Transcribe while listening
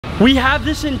We have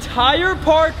this entire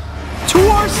park to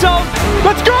ourselves.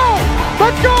 Let's go!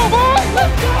 Let's go, boys!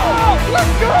 Let's go!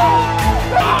 Let's go!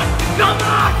 Come on!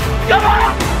 Come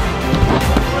on!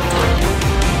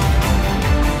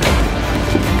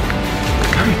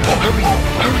 Hurry, hurry,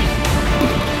 hurry!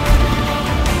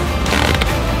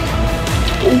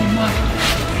 Oh my!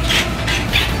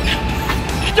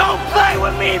 Don't play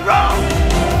with me, bro!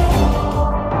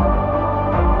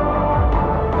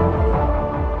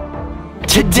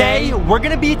 Today, we're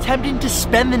gonna be attempting to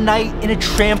spend the night in a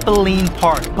trampoline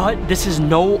park. But this is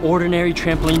no ordinary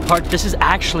trampoline park. This is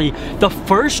actually the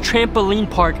first trampoline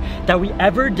park that we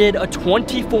ever did a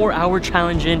 24-hour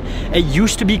challenge in. It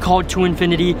used to be called To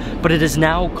Infinity, but it is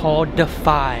now called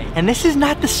Defy. And this is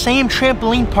not the same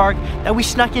trampoline park that we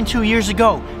snuck in 2 years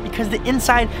ago, because the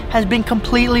inside has been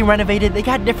completely renovated. They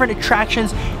got different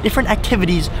attractions, different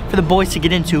activities for the boys to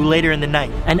get into later in the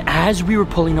night. And as we were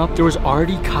pulling up, there was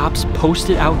already cops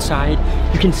posted outside.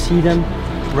 You can see them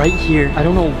right here. I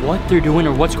don't know what they're doing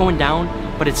or what's going down,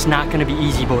 but it's not gonna be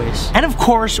easy, boys. And of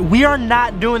course, we are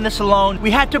not doing this alone.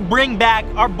 We had to bring back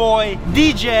our boy,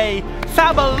 DJ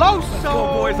Fabuloso. Let's go,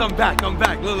 boys, I'm back,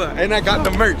 look, look. And I got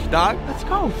the merch, dog. Let's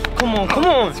go. Come on, come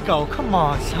on. Let's go, come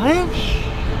on, son.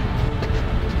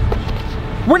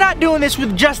 We're not doing this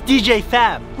with just DJ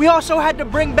Fab. We also had to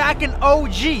bring back an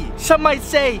OG. Some might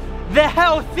say the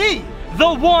healthy,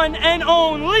 the one and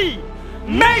only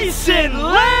Mason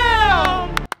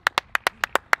Lamb.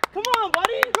 Come on,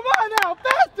 buddy. Come on now,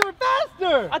 faster,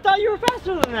 faster. I thought you were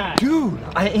faster than that. Dude,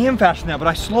 I am faster than that, but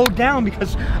I slowed down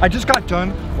because I just got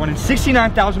done running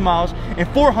 69,000 miles and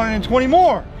 420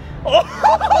 more. Oh,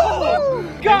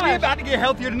 God! We're about to get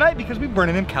healthier tonight because we're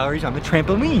burning them calories on the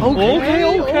trampoline.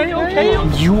 Okay.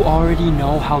 You already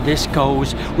know how this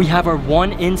goes. We have our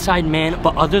one inside man,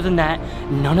 but other than that,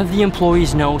 none of the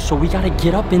employees know, so we gotta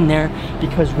get up in there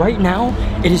because right now,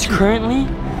 it is currently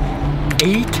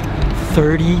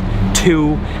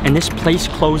 8:32 and this place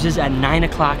closes at 9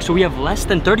 o'clock, so we have less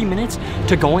than 30 minutes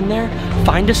to go in there,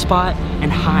 find a spot,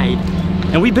 and hide.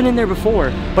 And we've been in there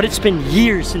before, but it's been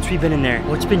years since we've been in there.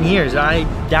 Well, it's been years. I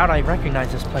doubt I recognize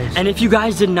this place. And if you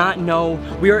guys did not know,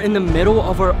 we are in the middle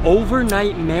of our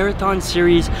overnight marathon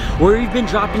series where we've been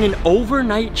dropping an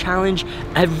overnight challenge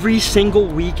every single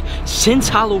week since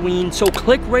Halloween. So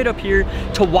click right up here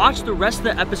to watch the rest of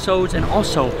the episodes. And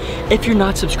also, if you're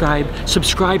not subscribed,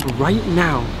 subscribe right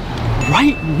now.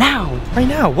 Right now. Right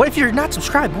now? What if you're not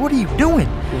subscribed? What are you doing?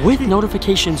 With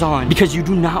notifications on, because you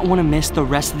do not want to miss the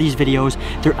rest of these videos.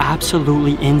 They're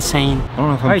absolutely insane. I don't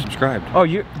know if I'm subscribed. Oh,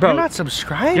 you're not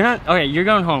subscribed? You're not? Okay, you're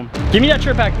going home. Give me that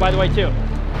shirt back, by the way, too.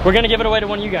 We're gonna give it away to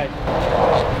one of you guys.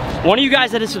 One of you guys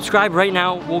that is subscribed right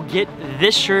now will get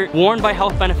this shirt worn by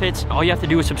Health Benefits. All you have to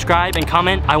do is subscribe and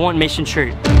comment, I want Mason's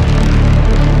shirt.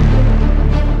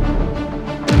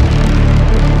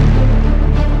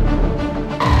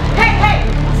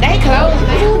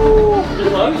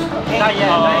 Not yet.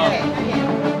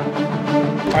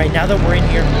 Alright, now that we're in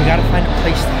here, we gotta find a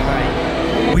place to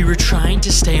hide. We were trying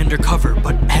to stay undercover,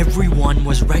 but everyone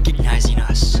was recognizing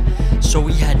us. So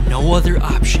we had no other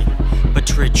option but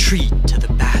to retreat to the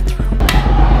bathroom.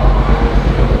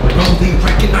 Bro, they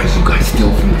recognize you guys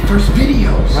still from the first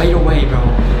videos. Right away, bro.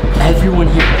 Everyone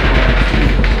here.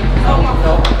 Oh my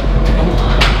God.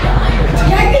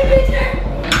 Can I get a picture?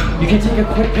 You can take a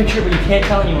quick picture, but you can't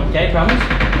tell anyone, okay? Promise?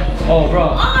 Oh,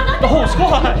 bro. The whole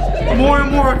squad. More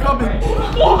and more are coming.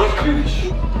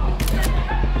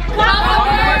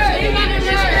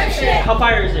 How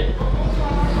fire is it? Come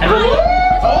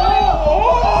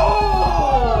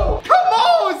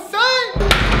on, son!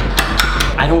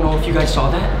 I don't know if you guys saw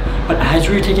that, but as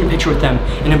we were taking a picture with them,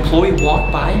 an employee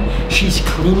walked by. She's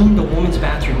cleaning the woman's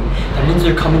bathroom. That means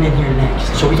they're coming in here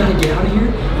next. So we gotta get out of here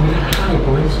and we gotta hide,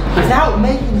 boys. Without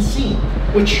making a scene,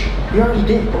 which we already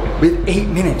did. With 8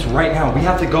 minutes right now, we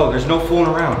have to go. There's no fooling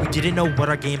around. We didn't know what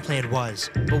our game plan was,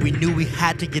 but we knew we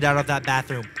had to get out of that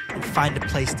bathroom and find a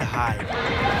place to hide.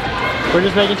 We're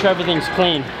just making sure everything's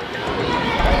clean.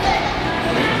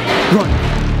 Run.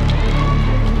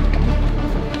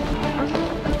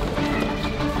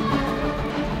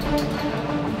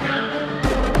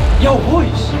 Yo,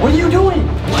 boys, what are you doing?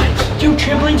 What? Dude,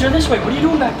 trampolines are this way. What are you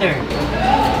doing back there?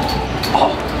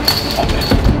 Oh.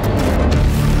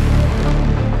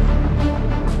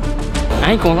 I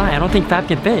ain't gonna lie, I don't think Fab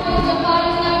can fit.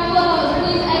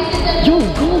 Yo,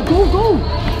 go!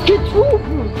 Get through,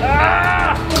 bro!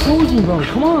 Ah! Closing, bro,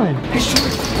 come on! Hey,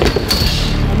 short.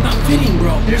 I'm not fitting,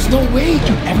 bro. There's no way.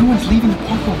 Dude, everyone's leaving the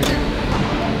park over there.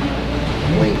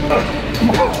 Wait.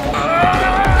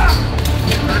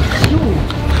 Yo,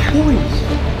 boys,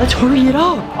 let's hurry it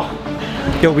up.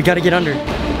 Yo, we gotta get under.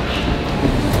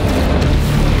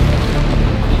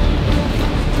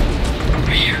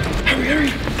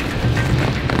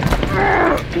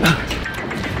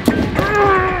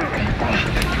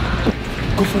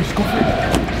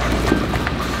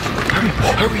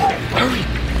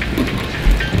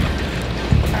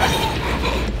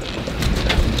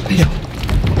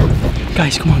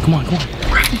 Guys, come on, come on, come on.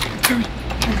 Hurry.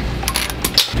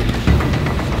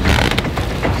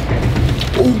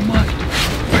 Oh my.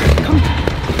 Come.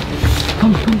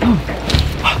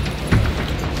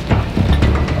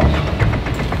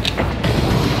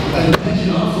 Attention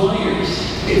all flyers.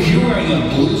 If you're wearing a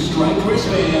blue striped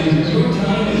wristband, your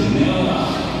time is now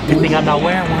up. Good thing I'm not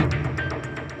wearing one.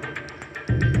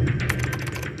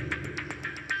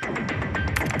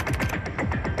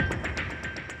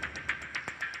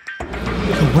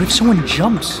 What if someone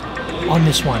jumps on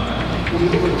this one?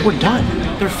 We're done.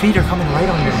 Their feet are coming right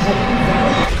on your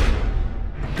head.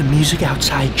 The music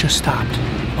outside just stopped.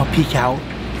 I'll peek out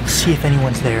and see if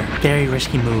anyone's there. Very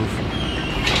risky move.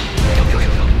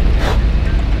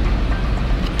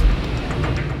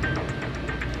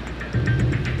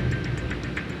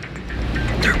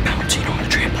 They're bouncing on the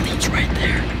trampolines right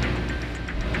there.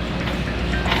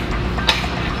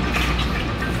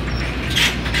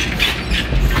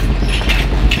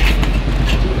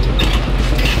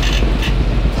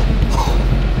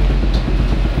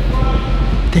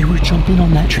 They were jumping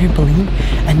on that trampoline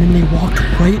and then they walked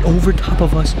right over top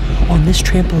of us on this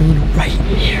trampoline right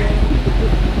here.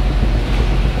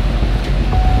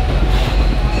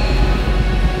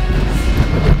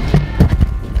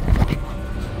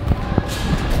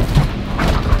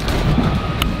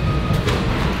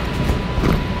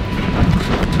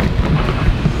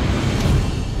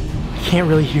 I can't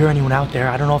really hear anyone out there.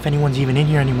 I don't know if anyone's even in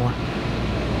here anymore.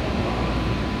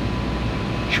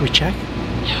 Should we check?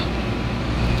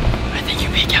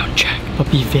 Peek out and check. But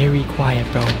be very quiet,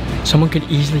 bro. Someone could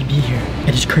easily be here.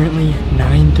 It is currently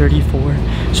 9:34,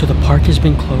 so the park has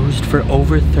been closed for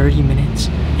over 30 minutes.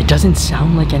 It doesn't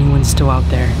sound like anyone's still out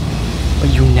there, but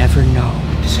you never know.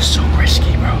 This is so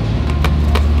risky, bro.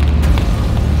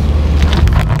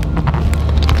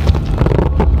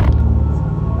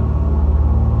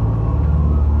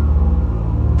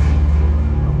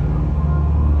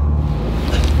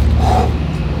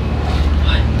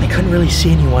 Really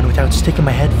see anyone without sticking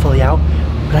my head fully out,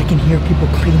 but I can hear people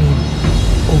cleaning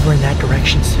over in that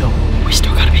direction still. We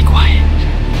still gotta be quiet.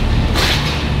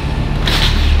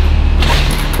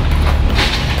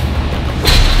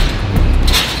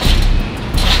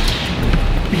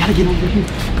 We gotta get over here.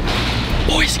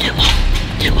 Boys, get low.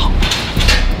 Get low.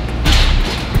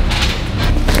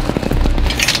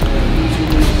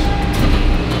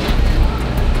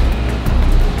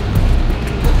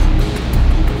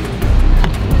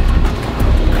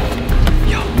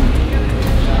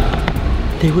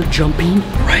 They were jumping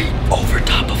right over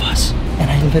top of us. And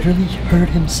I literally heard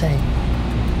him say,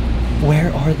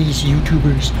 "Where are these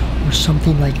YouTubers?" or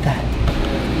something like that.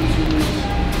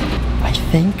 I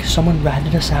think someone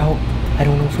ratted us out. I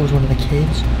don't know if it was one of the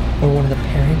kids or one of the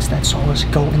parents that saw us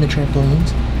go in the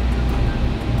trampolines.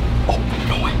 Oh,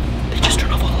 no way. They just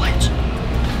turned off all the lights.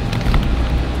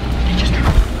 They just turned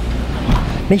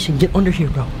off. Mason, get under here,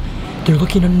 bro. They're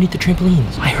looking underneath the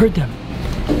trampolines. I heard them.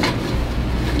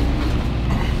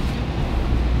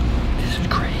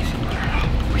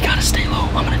 Stay low.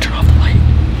 I'm gonna turn off the light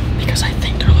because I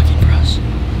think they're looking for us.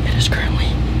 It is currently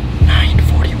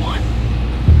 9:41.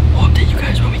 We'll update you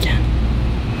guys when we can.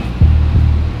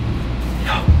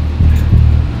 Yo.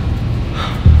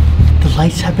 The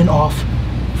lights have been off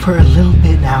for a little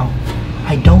bit now.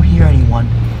 I don't hear anyone.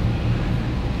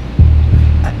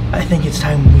 I think it's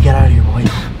time we get out of here,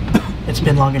 boys. It's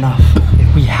been long enough.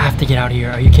 We have to get out of here.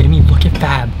 Are you kidding me? Look at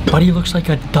Fab. Buddy looks like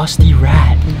a dusty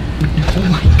rat. Oh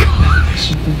my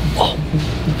gosh. Oh.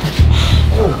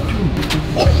 Oh, dude.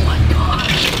 Oh my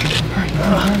gosh.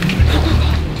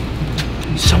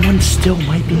 Someone still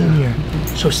might be in here.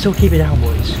 So still keep it down,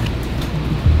 boys.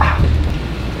 Ow.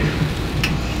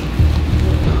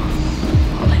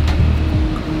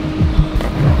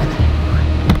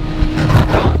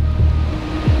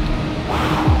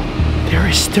 There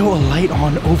is still a light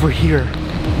on over here.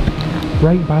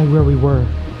 Right by where we were.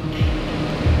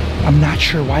 I'm not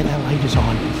sure why that light is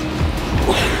on.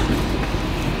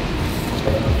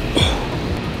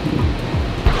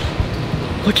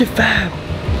 Look at Fab.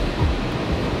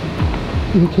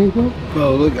 You okay, bro?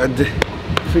 Bro, look, I did.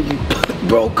 Freaking.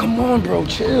 Bro, come on, bro,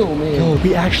 chill, man. Yo,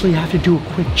 we actually have to do a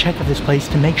quick check of this place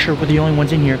to make sure we're the only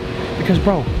ones in here. Because,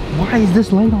 bro, why is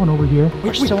this light on over here?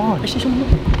 We're still on. I see someone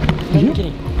looking. No, you're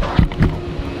kidding.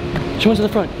 Someone's at the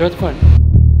front. They're at the front.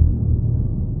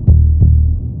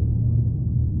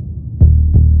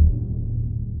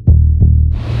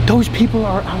 Those people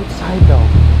are outside though.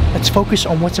 Let's focus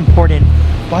on what's important.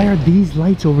 Why are these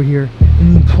lights over here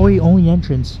in the employee only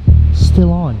entrance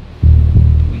still on?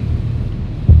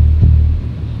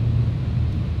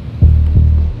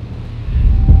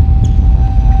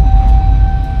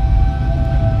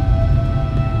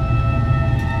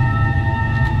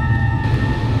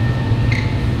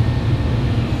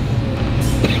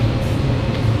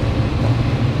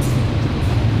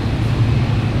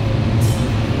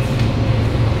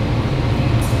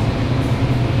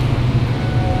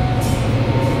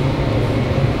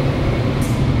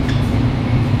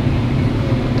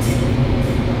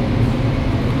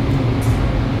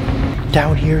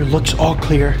 here looks all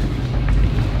clear.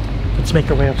 Let's make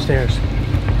our way upstairs.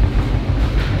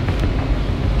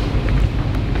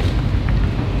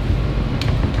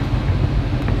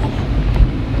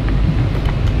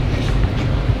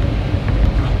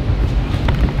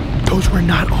 Those were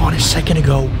not on a second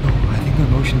ago. No, I think they're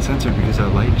motion censored because that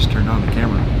light just turned on the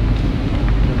camera.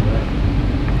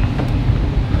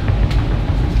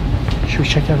 Should we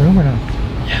check that room or no?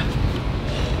 Yeah.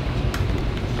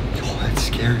 Oh, that's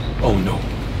scary. Oh no.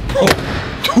 Bro,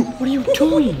 dude, what are you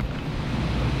doing?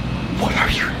 What are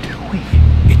you doing?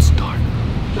 It's dark.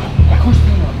 Why goes the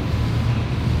light on?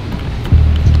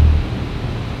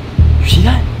 You see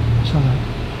that? I saw that.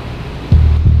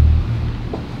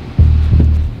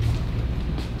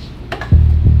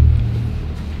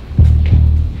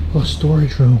 Oh,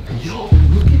 storage room. Yo,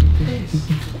 look at this.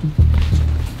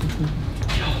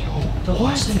 Yo, the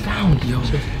lost and found. Yo,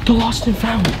 the lost and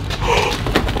found.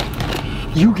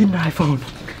 You get an iPhone.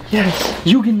 Yes,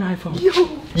 you get an iPhone. Yo,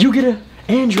 you get an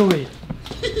Android.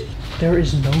 There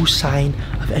is no sign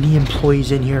of any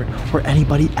employees in here or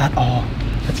anybody at all.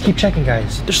 Let's keep checking,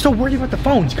 guys. They're still worried about the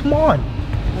phones. Come on.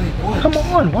 Wait, what? Come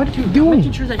on. What are you I'm doing?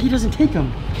 making sure that he doesn't take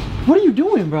them. What are you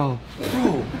doing, bro?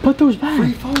 Bro, Put those back.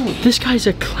 free phone. This guy's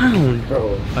a clown.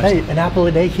 Bro. Hey, an apple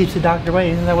a day keeps the doctor away.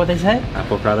 Isn't that what they say?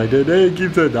 Apple product today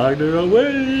keeps the doctor away.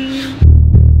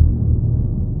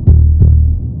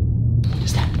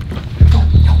 Is that? No,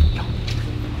 no, no.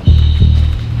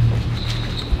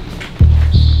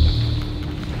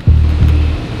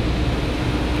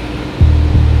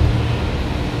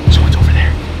 Someone's over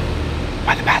there.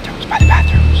 By the bathrooms, by the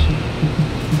bathrooms.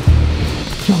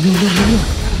 Yo, yo, yo, yo, yo.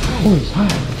 Holy hi.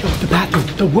 Yo, the bathroom.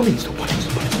 The women's, the women's,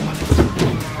 the women's, the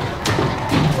women's.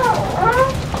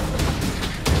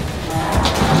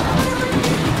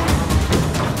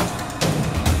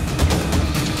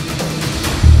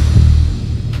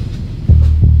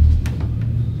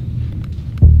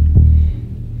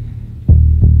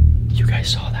 You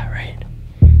guys saw that, right?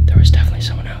 There was definitely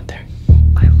someone out there.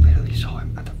 I literally saw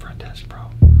him at the front desk, bro.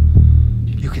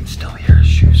 You can still hear his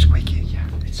shoes squeaking. Yeah,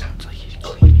 it sounds like he's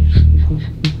cleaning his shoes.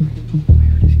 I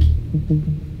heard his key.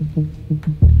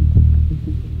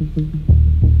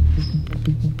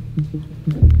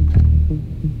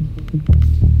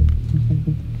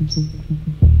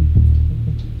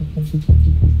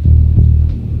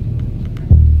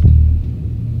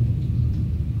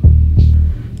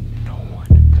 No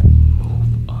one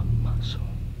move a muscle.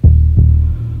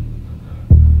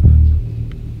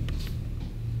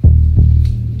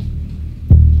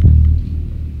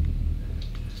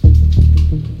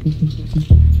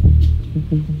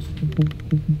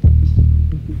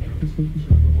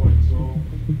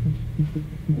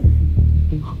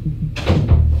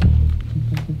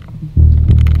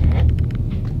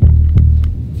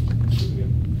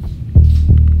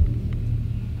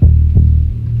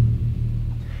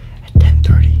 At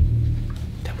 10:30,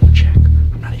 then we'll check.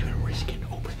 I'm not even risking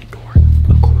opening the door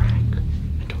a crack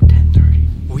until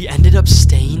 10:30. We ended up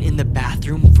staying in the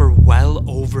bathroom for well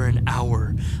over an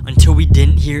hour until we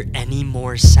didn't hear any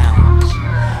more sounds.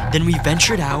 Then we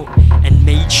ventured out and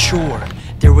made sure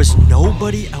there was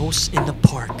nobody else in the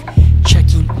park,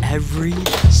 checking every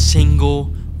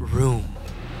single room.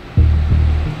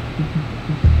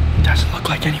 It doesn't look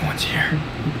like anyone's here.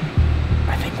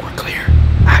 I think we're clear.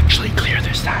 Actually clear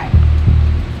this time.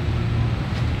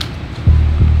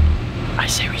 I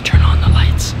say we turn on the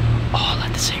lights all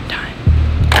at the same time.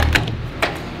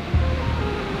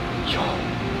 Yo.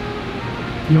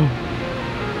 Yo.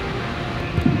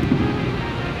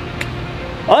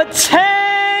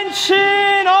 Attention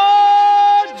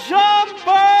all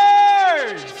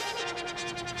jumpers!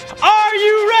 Are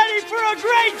you ready for a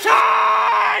great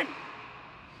time?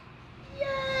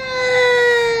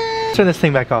 Turn this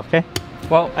thing back off, okay?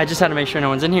 Well, I just had to make sure no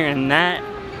one's in here, and that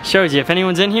shows you if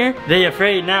anyone's in here, they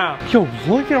afraid now. Yo,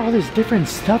 look at all this different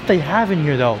stuff they have in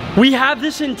here though. We have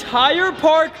this entire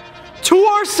park to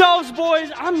ourselves,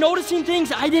 boys. I'm noticing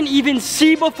things I didn't even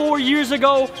see before years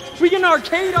ago. We got an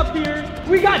arcade up here.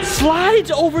 We got slides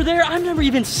over there. I've never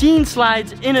even seen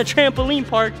slides in a trampoline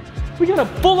park. We got a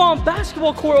full-on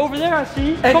basketball court over there, I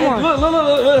see. Come on.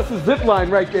 Look, that's a zip line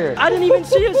right there. I didn't even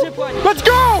see a zip line. Let's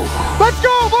go! Let's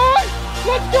go, boys!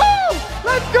 Let's go!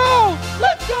 Let's go!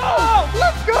 Let's go!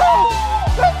 Let's go!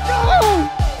 Let's go!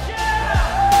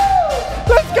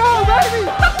 Let's go, baby!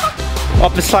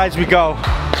 Up the slides we go.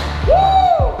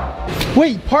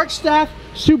 Wait, park staff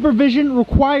supervision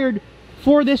required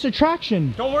for this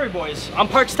attraction. Don't worry, boys. I'm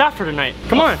park staff for tonight.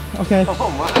 Come on. Okay. Oh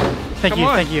my. Thank Come you,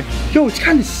 on. thank you. Yo, it's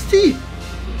kind of steep.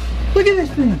 Look at this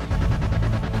thing.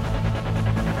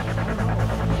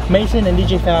 Mason and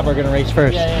DJ Fab are gonna race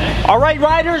first. Yeah. All right,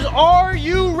 riders, are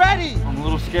you ready? I'm a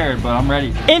little scared, but I'm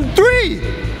ready. In 3,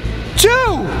 2,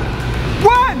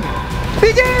 1,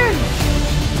 begin!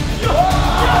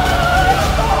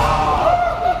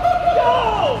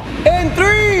 In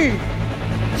 3,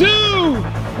 2,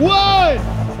 1.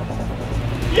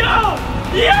 Yo,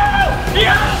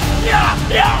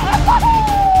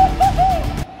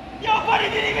 buddy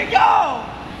didn't even go.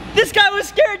 This guy was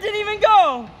scared, didn't even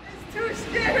go. It's too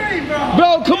scary, bro.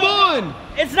 Bro, come on!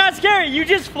 It's not scary, you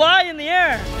just fly in the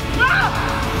air.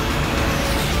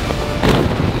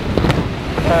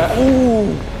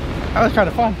 Ooh, that was kind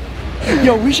of fun.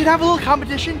 Yo, we should have a little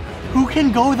competition. Who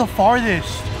can go the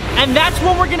farthest? And that's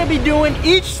what we're gonna be doing.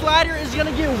 Each slider is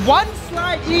gonna get 1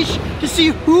 slide each to see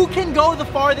who can go the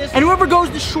farthest. And whoever goes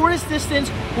the shortest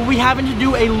distance will be having to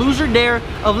do a loser dare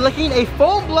of licking a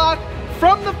foam block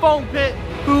from the foam pit.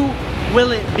 Who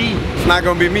will it be? It's not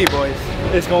gonna be me, boys.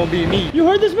 It's gonna be me. You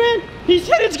heard this, man? He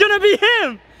said it's gonna be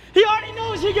him. He already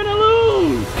knows he's gonna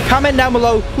lose. Comment down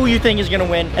below who you think is gonna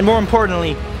win, and more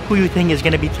importantly, who you think is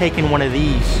gonna be taking one of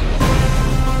these.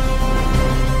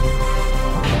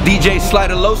 DJ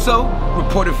Slider Loso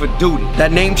reported for duty.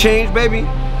 That name change, baby,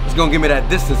 is gonna give me that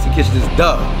distance to catch this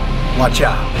dub. Watch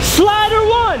out. Slider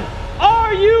 1,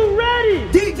 are you ready?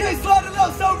 DJ Slider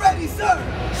Loso ready, sir.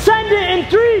 Send it in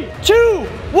 3, 2,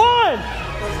 1.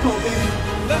 Let's go, baby.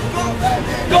 Let's go, baby.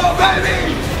 Go,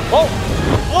 baby.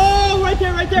 Oh, right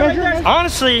there, right there, right there.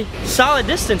 Honestly, solid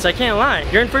distance, I can't lie.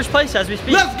 You're in first place as we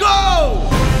speak. Let's go.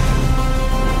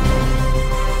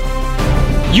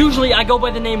 Usually I go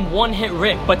by the name One Hit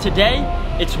Rick, but today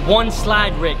it's One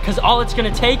Slide Rick, because all it's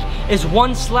gonna take is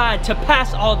 1 slide to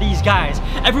pass all these guys.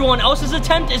 Everyone else's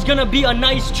attempt is gonna be a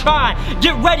nice try.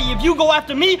 Get ready, if you go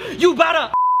after me, you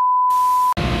better.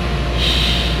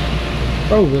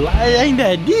 Bro, it ain't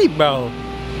that deep, bro.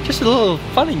 Just a little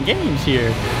fun and games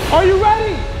here. Are you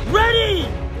ready? Ready?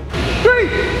 3,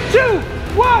 2,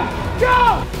 1,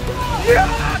 go!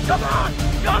 Yeah, come on,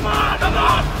 come on, come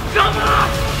on, come on,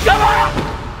 come on!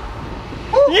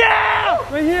 Yeah!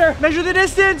 Right here. Measure the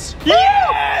distance.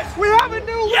 Yes! We have a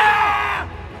new. Yeah!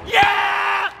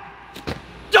 Yeah!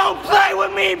 Don't play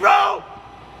with me, bro!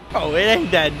 Oh, it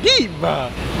ain't that deep, bro.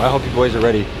 I hope you boys are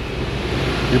ready.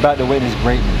 You're about to witness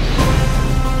greatness.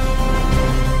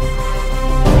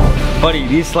 Buddy,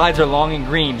 these slides are long and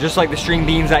green, just like the string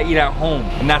beans I eat at home,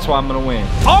 and that's why I'm gonna win.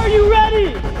 Are you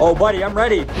ready? Oh, buddy, I'm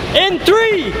ready. In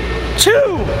 3,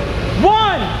 2,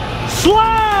 1,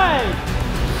 slide!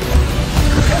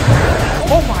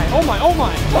 Oh my, oh my, oh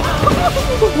my.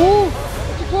 Ooh,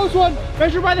 it's a close one.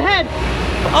 Measure by the head.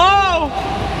 Oh!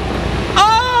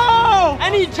 Oh!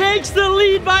 And he takes the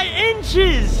lead by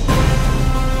inches!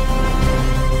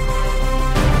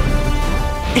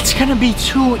 It's gonna be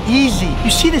too easy. You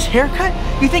see this haircut?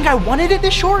 You think I wanted it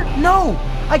this short? No,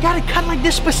 I got it cut like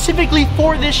this specifically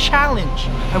for this challenge.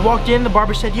 I walked in, the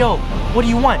barber said, yo, what do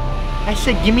you want? I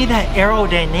said, give me that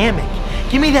aerodynamic.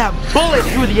 Give me that bullet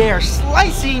through the air,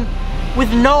 slicing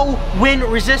with no wind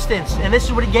resistance. And this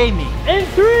is what it gave me. In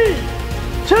 3,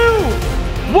 2,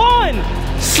 1,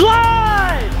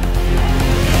 slide!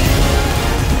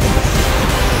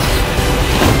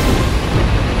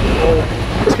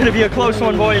 It's gonna be a close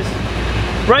one, boys.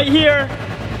 Right here.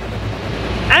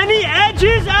 And he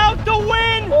edges out the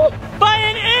win by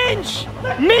an inch,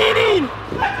 meaning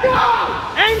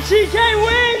NCK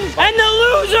wins, and the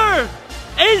loser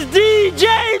is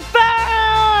DJ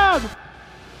Fab.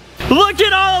 Look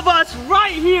at all of us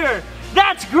right here.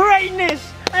 That's greatness.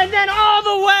 And then all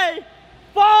the way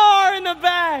far in the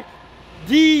back,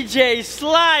 DJ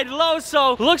Slide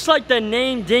Loso. Looks like the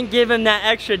name didn't give him that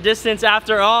extra distance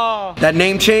after all. That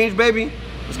name change, baby,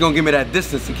 is gonna give me that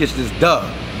distance to catch this dub.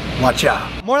 Watch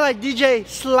out. More like DJ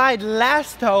Slide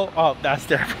Lasto. Oh, that's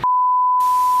there.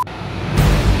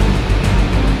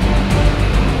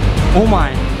 Oh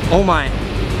my, oh my.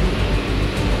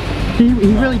 He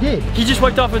really did. He just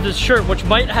wiped off with his shirt, which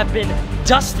might have been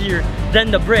dustier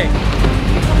than the brick.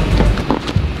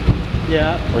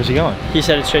 Yeah. Where's he going? He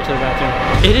said it's straight to the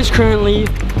bathroom. It is currently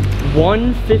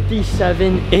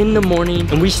 1:57 in the morning,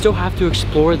 and we still have to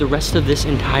explore the rest of this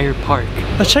entire park.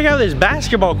 Let's check out this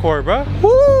basketball court, bro.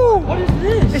 Woo! What is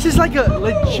this? This is like a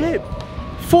legit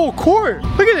full court.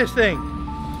 Look at this thing.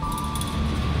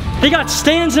 They got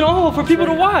stands and all for people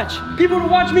to watch. People to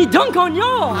watch me dunk on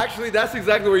y'all. Actually, that's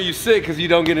exactly where you sit because you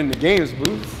don't get into games,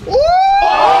 Boots. Woo!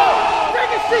 Take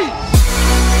a seat.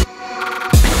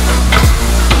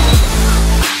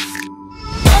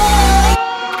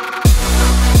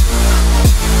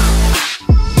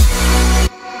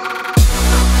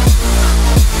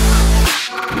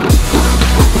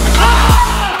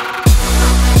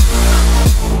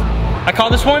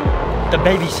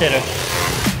 babysitter.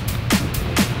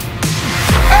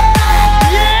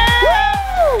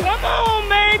 Yeah! Come on,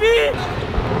 baby!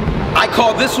 I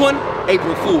call this one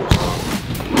April Fool's.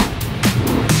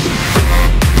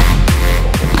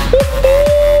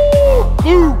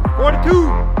 Ooh, 42.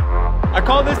 I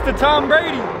call this the Tom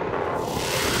Brady.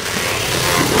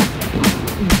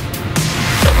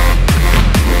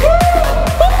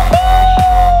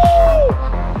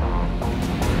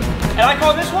 And I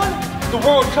call this one the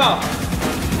World Cup.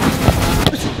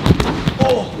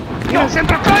 Oh, no.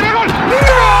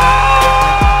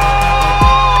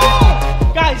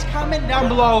 Guys, comment down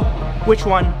below which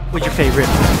one was your favorite.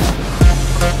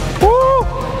 Woo!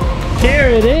 There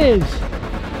it is.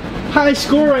 High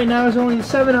score right now is only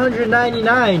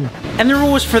 799. And the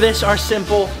rules for this are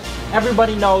simple.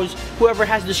 Everybody knows whoever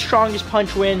has the strongest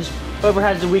punch wins. Whoever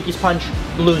has the weakest punch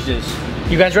loses.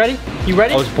 You guys ready? You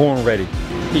ready? I was born ready.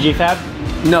 DJ Fab?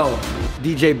 No,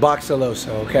 DJ Boxaloso,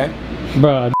 okay?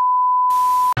 Bruh.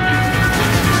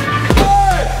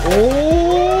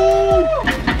 Oh!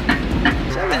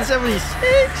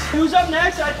 776. Who's up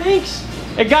next? I think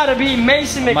it gotta be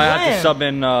Mason McLean. Might have to sub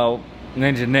in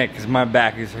Ninja Nick because my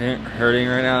back is hurting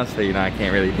right now, so you know I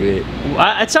can't really do it.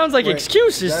 It sounds like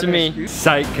excuses to me.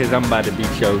 Psych, because I'm about to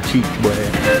beat your cheeks, boy.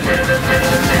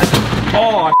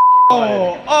 Oh!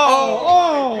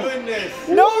 Goodness.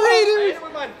 No readers!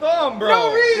 With my thumb, bro.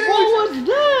 No readers! What was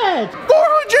that?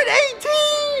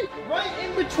 418! Right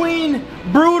in between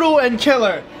brutal and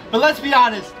killer. But let's be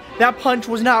honest, that punch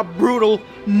was not brutal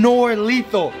nor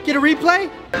lethal. Get a replay?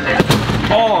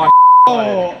 Oh,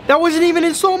 That wasn't even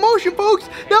in slow motion, folks.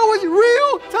 That was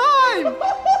real time.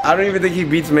 I don't even think he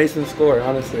beats Mason's score,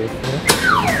 honestly.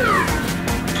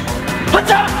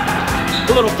 What's up?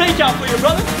 A little fake out for you,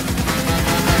 brother.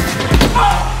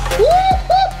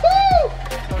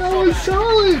 That was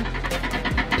solid.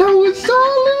 That was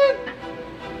solid.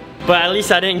 But at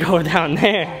least I didn't go down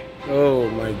there. Oh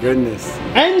my goodness.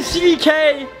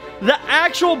 NCK, the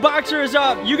actual boxer is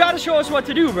up. You gotta show us what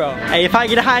to do, bro. Hey, if I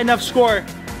get a high enough score,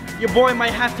 your boy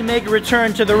might have to make a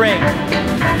return to the ring.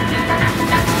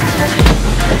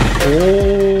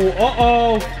 Oh,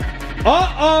 uh-oh.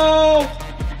 Uh-oh.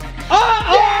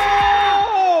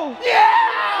 Uh-oh.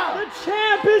 Yeah! The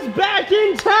champ is back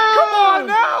in town. Come on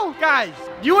now! Guys,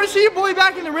 do you want to see your boy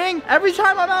back in the ring? Every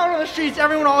time I'm out on the streets,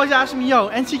 everyone always asks me, yo,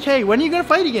 NCK, when are you gonna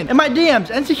fight again? In my DMs,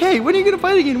 NCK, when are you gonna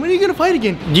fight again? When are you gonna fight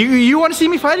again? Do you want to see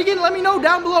me fight again? Let me know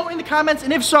down below in the comments.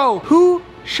 And if so, who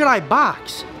should I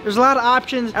box? There's a lot of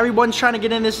options. Everyone's trying to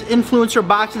get in this influencer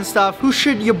boxing stuff. Who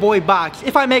should your boy box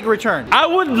if I make a return? I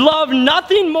would love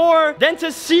nothing more than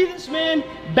to see this man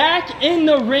back in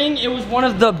the ring. It was one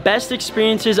of the best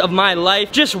experiences of my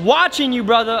life. Just watching you,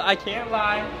 brother, I can't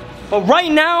lie. But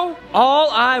right now,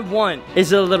 all I want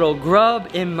is a little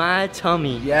grub in my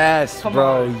tummy. Yes,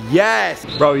 bro, yes.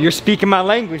 Bro, you're speaking my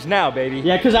language now, baby.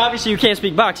 Yeah, because obviously you can't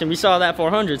speak boxing. We saw that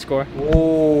 400 score.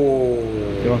 Oh.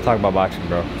 You don't talk about boxing,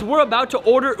 bro. So we're about to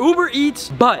order Uber Eats,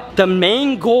 but the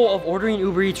main goal of ordering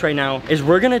Uber Eats right now is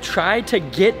we're gonna try to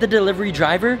get the delivery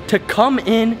driver to come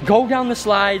in, go down the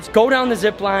slides, go down the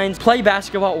zip lines, play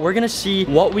basketball. We're gonna see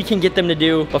what we can get them to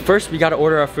do. But first, we gotta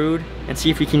order our food and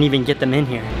see if we can even get them in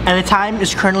here. And the time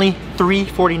is currently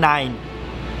 3:49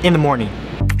 in the morning.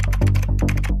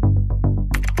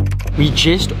 We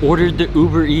just ordered the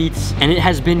Uber Eats and it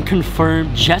has been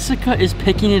confirmed. Jessica is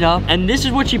picking it up and this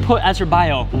is what she put as her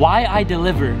bio. Why I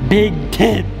deliver big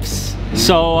tips.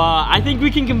 So I think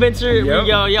we can convince her. Yep. We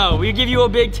go, yo, we give you a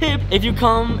big tip if you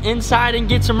come inside and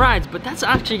get some rides. But that's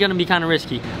actually gonna be kind of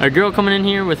risky. A girl coming in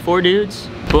here with 4 dudes.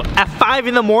 Well, at 5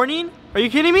 in the morning? Are you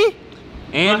kidding me?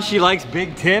 And she likes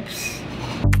big tips.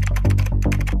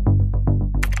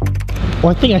 Oh,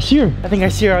 I think I see her. I think I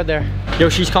see her out there. Yo,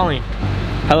 she's calling.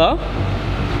 Hello?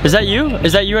 Is that you?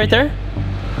 Is that you right there?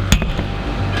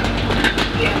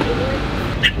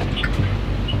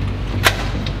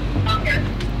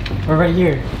 We're right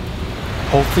here.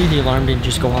 Hopefully the alarm didn't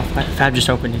just go off. Fab just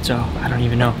opened it, so I don't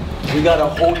even know. We got a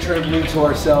whole trampoline to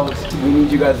ourselves. We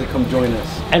need you guys to come join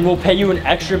us. And we'll pay you an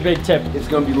extra big tip. It's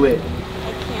gonna be lit.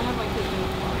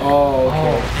 Oh,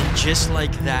 okay. And just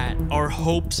like that, our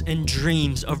hopes and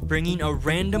dreams of bringing a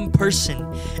random person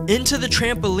into the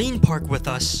trampoline park with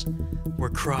us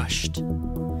were crushed.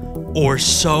 Or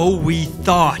so we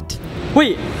thought.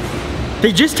 Wait,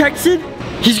 they just texted?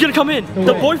 He's gonna come in.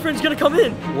 The boyfriend's gonna come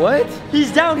in. What?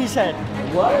 He's down, he said.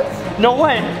 What? No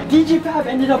way. DJ Fab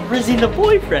ended up rizzing the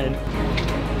boyfriend.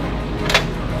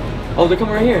 Oh, they're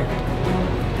coming right here.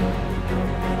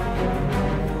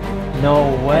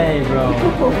 No way, bro.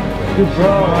 Good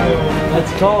bro.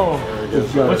 Let's go.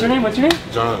 What's your name? What's your name?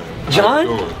 John. John?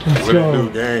 Let's go.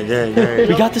 Gang.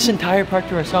 We got this entire park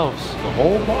to ourselves. The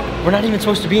whole park? We're not even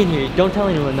supposed to be in here. Don't tell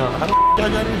anyone, though. How the I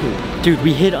got in here? Dude,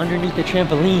 we hid underneath the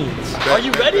trampolines. Are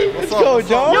you ready? Let's go,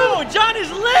 John. Yo, John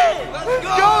is lit! Let's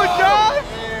go, John.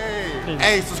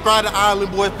 Hey, subscribe to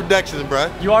Island Boys Productions, bro.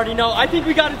 You already know. I think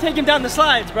we got to take him down the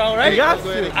slides, bro, right? We got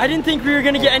to. I didn't think we were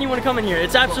going to get anyone to come in here.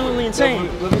 It's absolutely insane.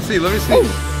 Let me see.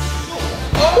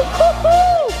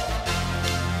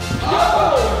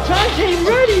 Oh, John came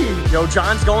ready. Yo,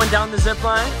 John's going down the zip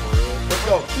line. Let's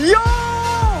go. Yo!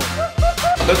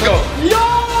 Let's go. Yo!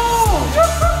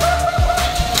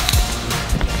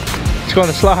 Let's go on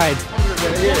the slide.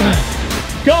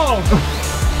 Go!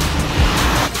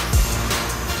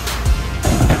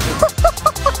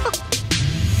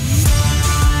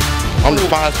 I'm the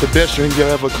finest pedestrian you'll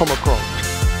ever come across.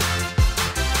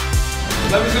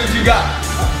 Let me see what you got.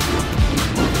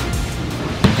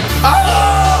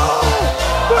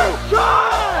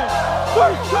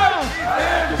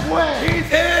 He's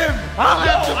him!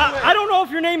 I don't know if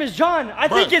your name is John. I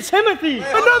think it's Timothy.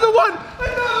 Another one!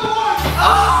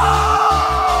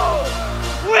 Oh!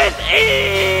 With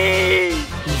ease!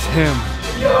 He's him.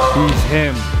 He's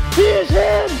him. He is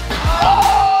him!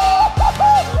 Oh!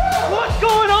 What's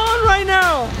going on right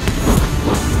now?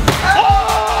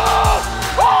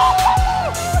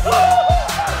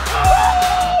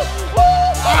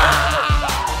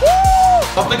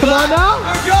 Come on now.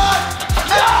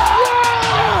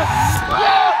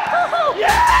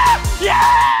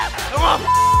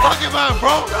 Fucking man,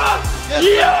 bro!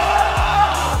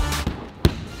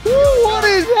 What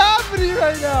is happening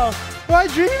right now? Am I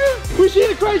dreaming? We see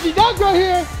the crazy dog right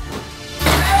here.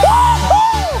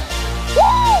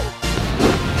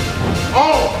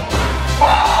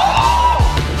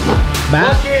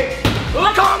 Matt?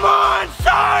 Come on,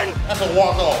 son! That's a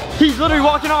walk-off. He's literally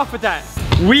walking off with that.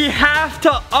 We have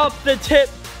to up the tip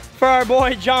for our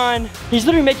boy John. He's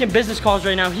literally making business calls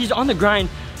right now. He's on the grind,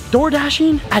 door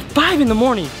dashing at 5 in the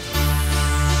morning.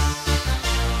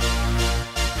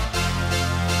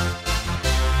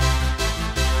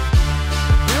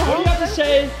 What do you have to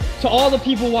say to all the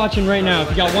people watching right now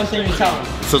if you got one thing to tell them?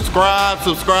 Subscribe.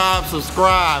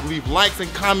 Leave likes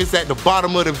and comments at the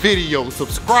bottom of the video.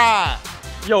 Subscribe.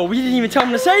 Yo, we didn't even tell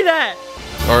him to say that.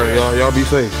 All right, y'all be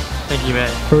safe. Thank you,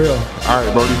 man. For real. All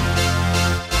right, Brody.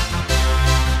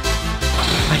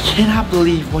 I cannot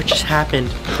believe what just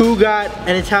happened. Who got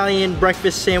an Italian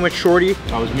breakfast sandwich shorty?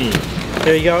 That was me.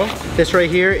 There you go. This right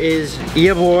here is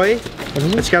ya boy.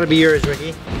 It's gotta be yours,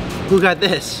 Ricky. Who got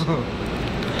this?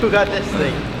 Who got this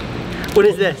thing? What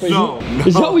is this? No.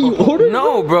 Is that what you ordered?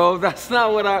 No, bro, that's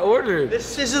not what I ordered. This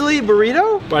Sicily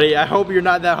burrito? Buddy, I hope you're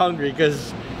not that hungry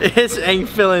because this ain't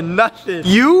feeling nothing.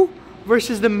 You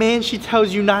versus the man she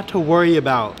tells you not to worry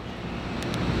about.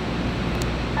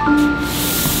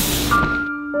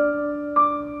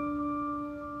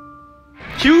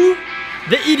 Cue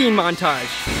the eating montage.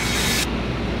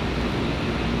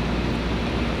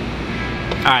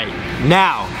 All right,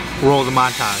 now roll the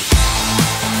montage.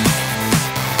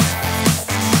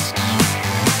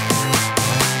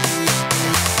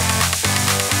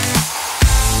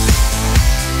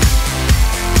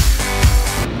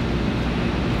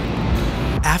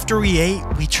 After we ate,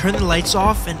 we turned the lights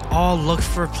off and all looked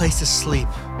for a place to sleep.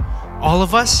 All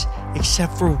of us,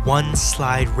 except for one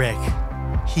slide Rick.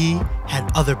 He had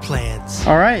other plans.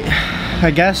 All right,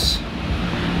 I guess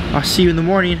I'll see you in the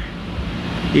morning.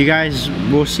 You guys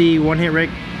will see One Hit Rick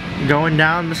going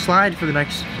down the slide for the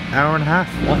next hour and a half.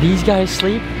 While these guys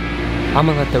sleep, I'm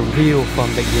gonna let the real fun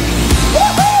begin.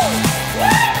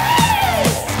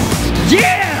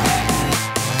 Yeah!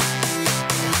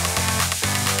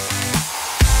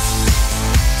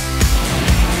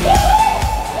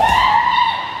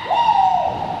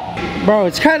 Bro,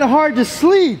 it's kind of hard to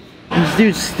sleep. This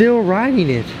dude's still riding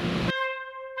it.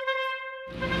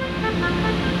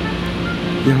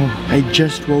 Yo, I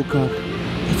just woke up.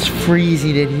 It's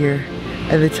freezing in here.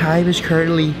 And the time is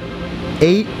currently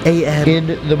 8 a.m.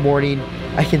 in the morning.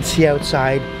 I can see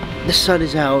outside. The sun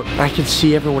is out. I can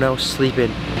see everyone else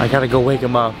sleeping. I gotta go wake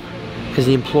them up. Because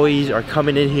the employees are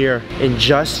coming in here in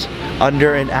just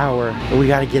under an hour. And we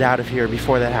gotta get out of here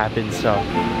before that happens, so.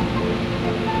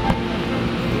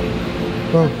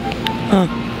 Oh.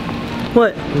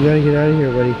 What? We gotta get out of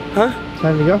here, buddy. Huh?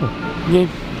 Time to go. Yeah.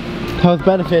 Health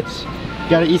benefits.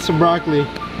 Gotta eat some broccoli.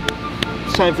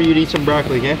 It's time for you to eat some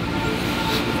broccoli, okay?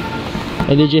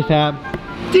 Hey, DJ Fab.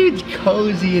 Dude's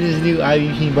cozy in his new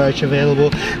IBP merch available.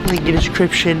 Link in the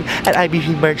description at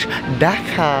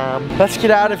ibpmerch.com. Let's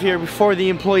get out of here before the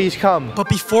employees come. But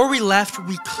before we left,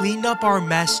 we cleaned up our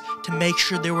mess to make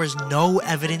sure there was no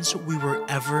evidence we were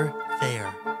ever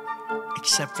there.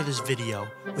 except for this video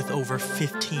with over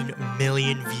 15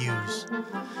 million views.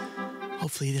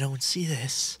 Hopefully they don't see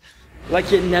this.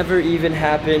 Like it never even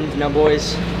happened. Now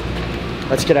boys,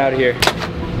 let's get out of here.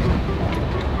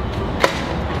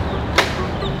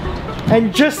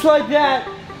 And just like that,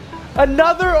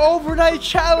 another overnight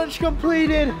challenge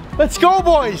completed. Let's go,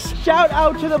 boys. Shout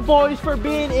out to the boys for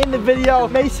being in the video.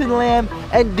 Mason Lamb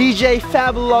and DJ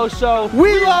Fabuloso.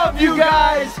 We love you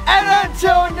guys. And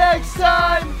until next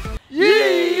time,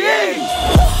 yee yee.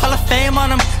 Hall of Fame on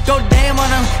them, go damn on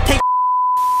them, take.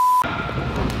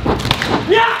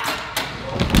 Yeah!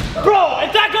 Bro,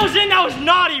 if that goes in, that was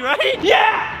naughty, right?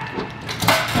 Yeah!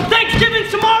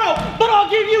 Thanksgiving's tomorrow, but I'll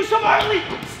give you some early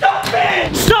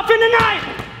stuffing! Stuffing tonight!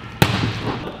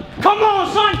 Come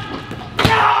on, son!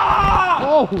 Yeah!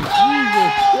 Oh,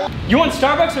 Jesus. You want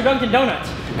Starbucks or Dunkin' Donuts?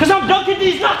 Because I'm dunking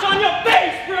these nuts on your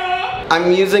face, bro!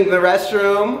 I'm using the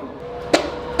restroom.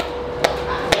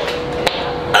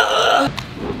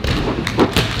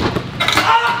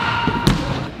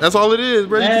 That's all it is,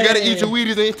 bro. You just gotta eat your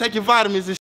Wheaties and take your vitamins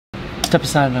and Step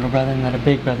aside, little brother, and let a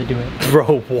big brother do it.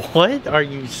 Bro, what are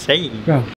you saying? Bro.